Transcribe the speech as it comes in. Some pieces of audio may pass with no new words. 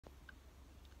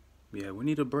Yeah, we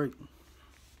need a break.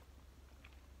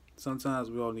 Sometimes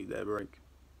we all need that break.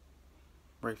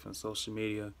 Break from social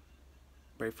media,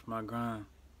 break from my grind.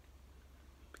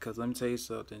 Because let me tell you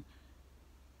something.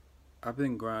 I've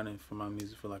been grinding for my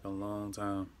music for like a long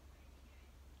time.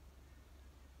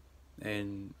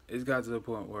 And it's got to the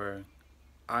point where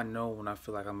I know when I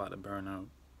feel like I'm about to burn out.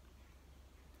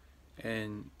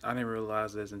 And I didn't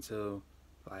realize this until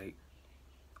like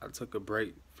I took a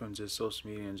break from just social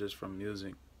media and just from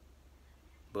music.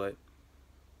 But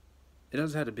it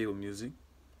doesn't have to be with music.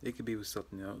 It could be with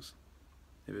something else.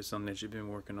 If it's something that you've been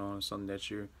working on, something that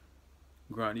you've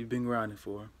been grinding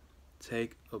for,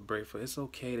 take a break for. It's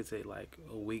okay to take like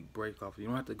a week break off. You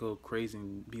don't have to go crazy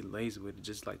and be lazy with it.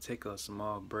 Just like take a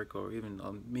small break or even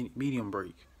a medium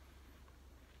break.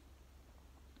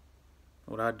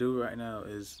 What I do right now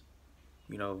is,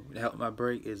 to help my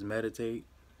break is meditate,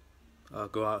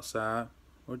 go outside,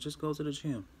 or just go to the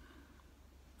gym.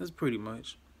 That's pretty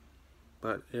much.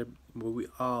 We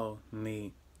all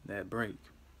need that break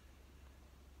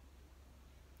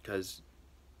because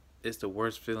it's the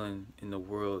worst feeling in the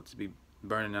world to be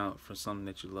burning out for something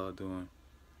that you love doing,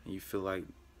 and you feel like,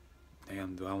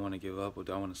 damn, do I want to give up or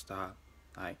do I want to stop?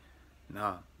 Like,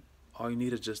 nah. All you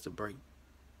need is just a break.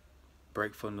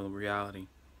 Break from the reality.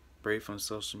 Break from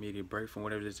social media. Break from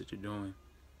whatever it is that you're doing.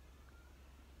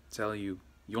 I'm telling you,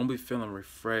 you won't be feeling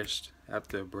refreshed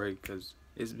after a break because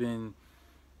it's been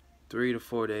 3 to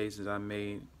 4 days since I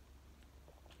made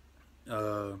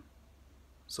uh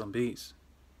some beats.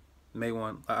 Made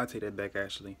one. I take that back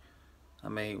actually. I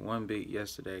made one beat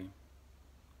yesterday,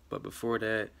 but before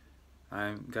that, I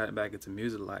ain't got back into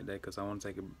music like that because I want to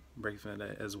take a break from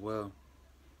that as well.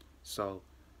 So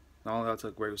not only I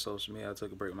took a break with social media, I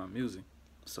took a break with my music.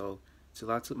 So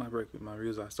till I took my break with my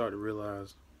music, I started to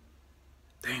realize,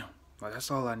 damn, like that's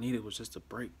all I needed was just a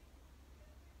break.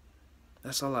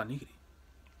 That's all I needed.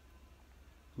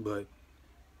 But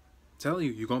tell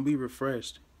you, you're gonna be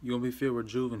refreshed. You're gonna be feel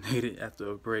rejuvenated after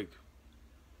a break.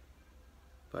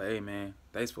 But hey man,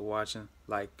 thanks for watching.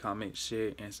 Like, comment,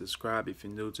 share, and subscribe if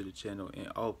you're new to the channel.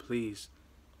 And oh please,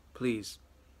 please,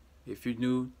 if you're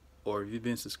new or if you've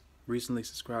been recently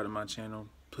subscribed to my channel,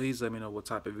 please let me know what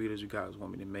type of videos you guys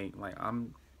want me to make. Like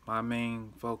my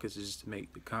main focus is just to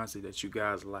make the content that you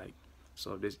guys like.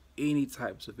 So if there's any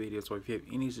types of videos or if you have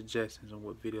any suggestions on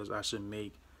what videos I should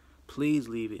make, please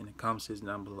leave it in the comment section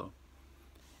down below.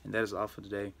 And that is all for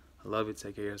today. I love you.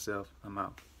 Take care of yourself. I'm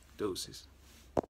out. Deuces.